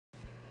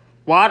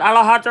What?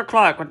 Alejandro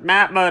Clark with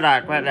Matt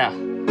Murdock right now.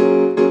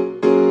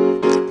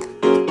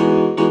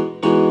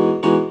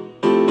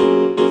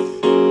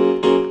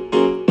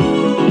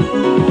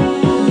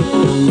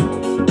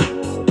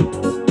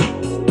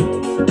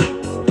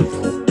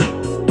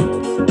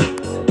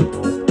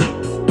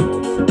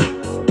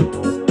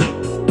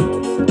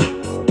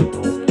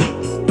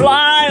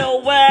 Fly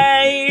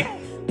away,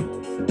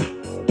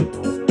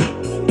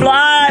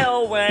 fly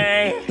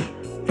away,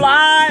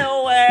 fly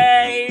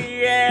away,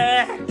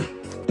 yeah.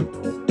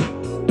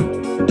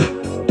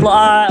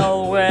 Fly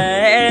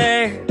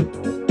away.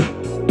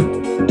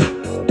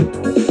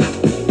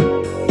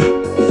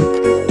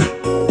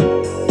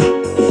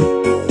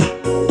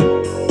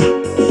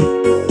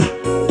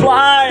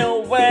 Fly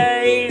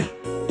away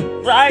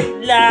right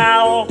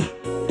now,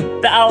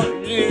 without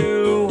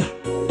you,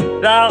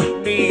 without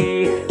me.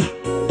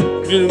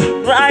 You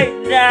right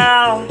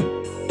now,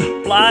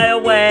 fly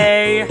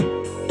away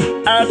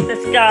up the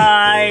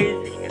skies,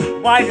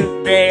 white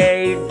as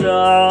danger.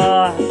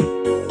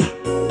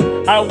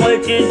 I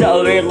want you to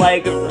know it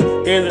like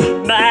in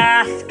a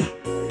mask,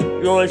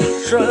 your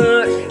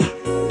shirt,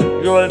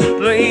 your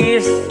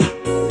fleece,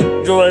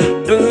 your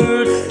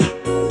boots.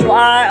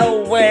 Fly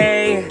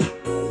away,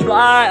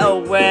 fly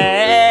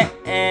away.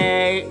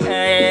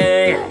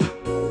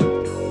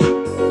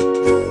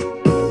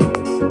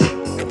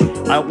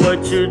 I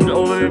want you to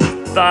know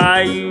if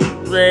I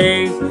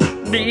raise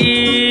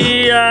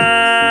me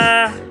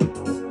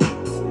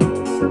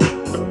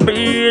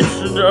it's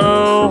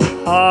so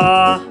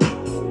hard.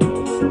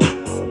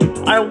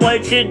 I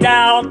want you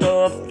now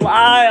to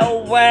fly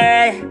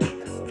away,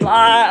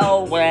 fly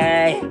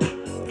away,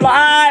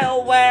 fly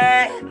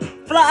away,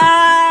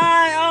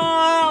 fly away.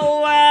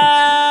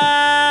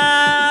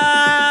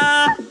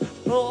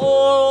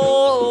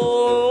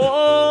 Oh,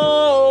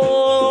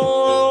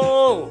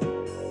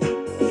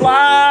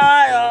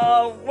 fly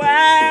away.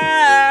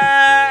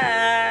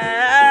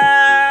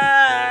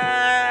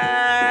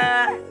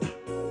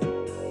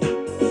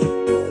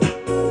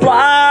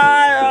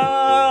 Fly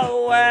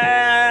away.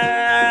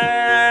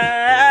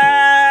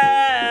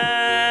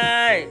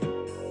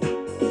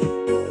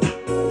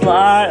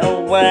 Fly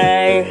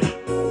away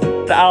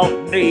without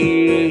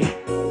me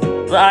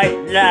right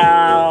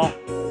now.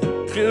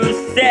 You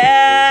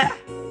said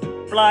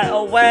fly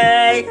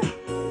away.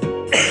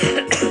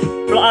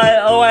 Fly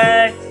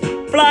away.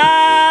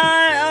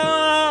 Fly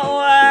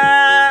away.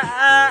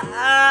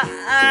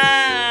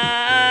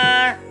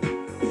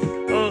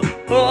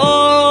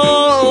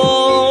 Oh,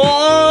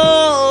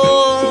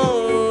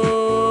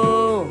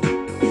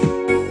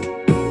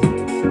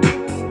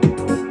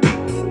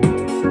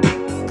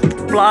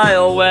 fly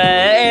away.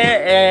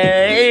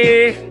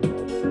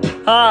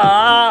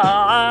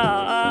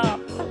 Ah,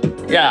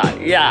 yeah,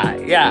 yeah,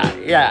 yeah,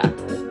 yeah.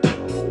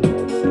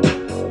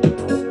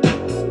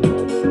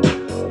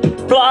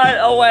 Fly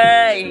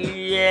away,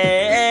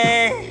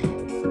 yeah.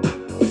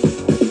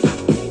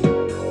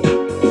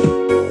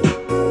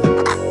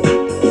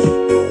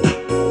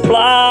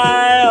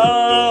 Fly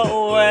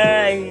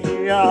away,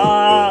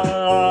 yeah.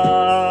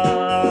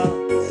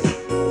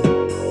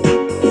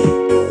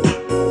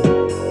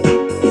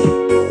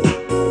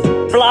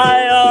 Fly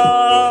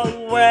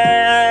away,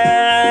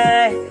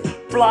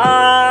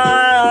 fly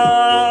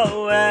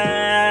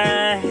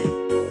away,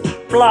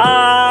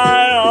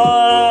 fly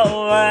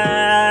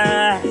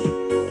away,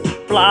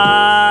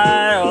 fly.